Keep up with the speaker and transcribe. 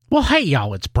Well, hey,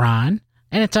 y'all, it's Brian,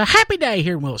 and it's a happy day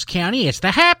here in Wilkes County. It's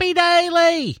the Happy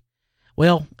Daily.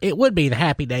 Well, it would be the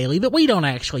Happy Daily, but we don't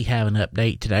actually have an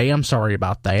update today. I'm sorry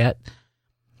about that.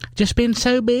 Just been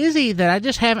so busy that I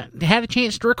just haven't had a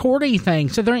chance to record anything,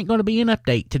 so there ain't going to be an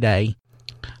update today.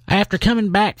 After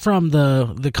coming back from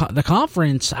the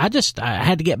conference, I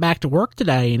had to get back to work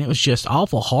today, and it was just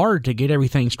awful hard to get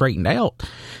everything straightened out.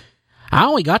 I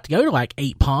only got to go to like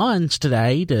 8 ponds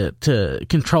today to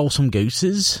control some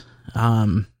gooses.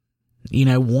 One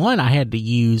I had to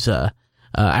use a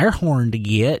air horn to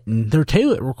get, and there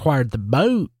too it required the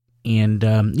boat, and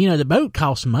the boat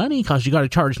costs money because you got to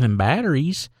charge them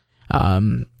batteries,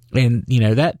 and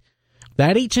that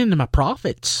eats into my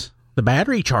profits. The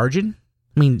battery charging.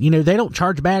 I mean, they don't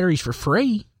charge batteries for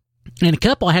free. And a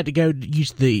couple I had to go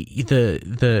use the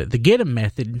get 'em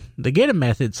method. The get 'em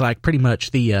method's like pretty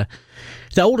much the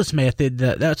oldest method.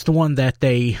 That's the one that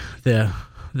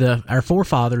our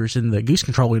forefathers in the goose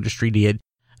control industry did.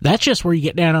 That's just where you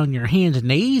get down on your hands and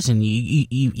knees and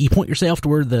you point yourself to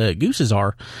where the gooses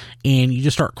are, and you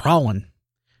just start crawling.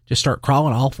 Just start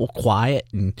crawling awful quiet,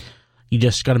 and you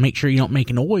just got to make sure you don't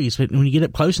make a noise. But when you get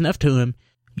up close enough to them,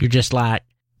 you're just like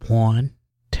 1,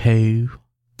 2,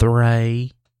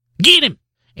 3. Get him!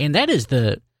 And that is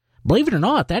believe it or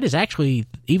not, that is actually,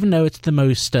 even though it's the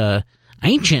most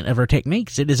ancient of our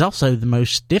techniques, it is also the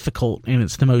most difficult and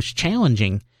it's the most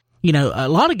challenging. A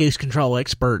lot of goose control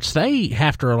experts, they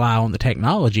have to rely on the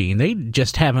technology, and they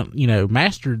just haven't,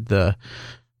 mastered the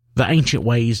ancient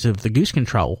ways of the goose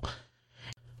control.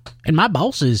 And my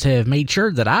bosses have made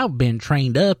sure that I've been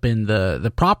trained up in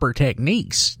the proper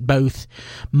techniques, both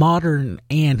modern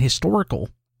and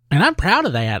historical. And I'm proud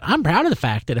of that. I'm proud of the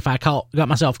fact that if I got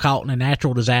myself caught in a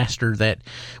natural disaster, that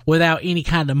without any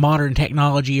kind of modern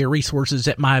technology or resources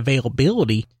at my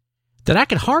availability, that I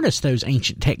could harness those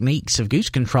ancient techniques of goose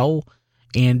control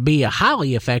and be a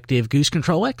highly effective goose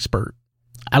control expert.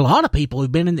 A lot of people who've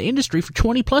been in the industry for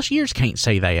 20 plus years can't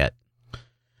say that.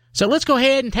 So let's go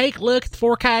ahead and take a look at the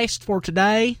forecast for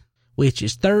today, which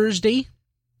is Thursday.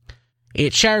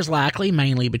 It showers likely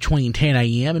mainly between 10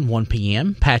 a.m. and 1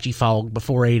 p.m. Patchy fog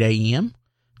before 8 a.m.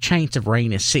 Chance of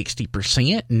rain is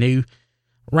 60%. New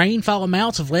rainfall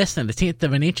amounts of less than 1/10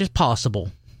 of an inch is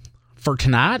possible. For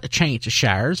tonight, a chance of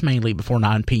showers mainly before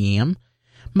 9 p.m.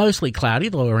 Mostly cloudy,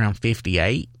 low around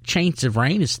 58. Chance of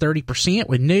rain is 30%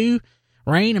 with new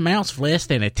rain amounts of less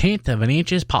than 1/10 of an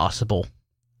inch is possible.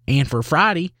 And for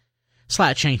Friday,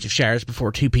 slight chance of showers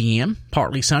before 2 p.m.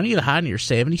 Partly sunny, the high near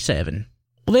 77.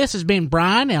 Well, this has been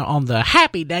Brian on the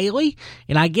Happy Daily,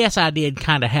 and I guess I did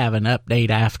kind of have an update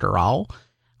after all.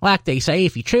 Like they say,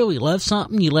 if you truly love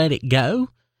something, you let it go,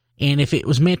 and if it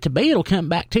was meant to be, it'll come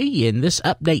back to you, and this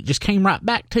update just came right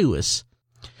back to us.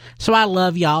 So I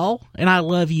love y'all, and I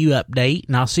love you, Update,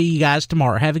 and I'll see you guys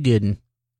tomorrow. Have a good one.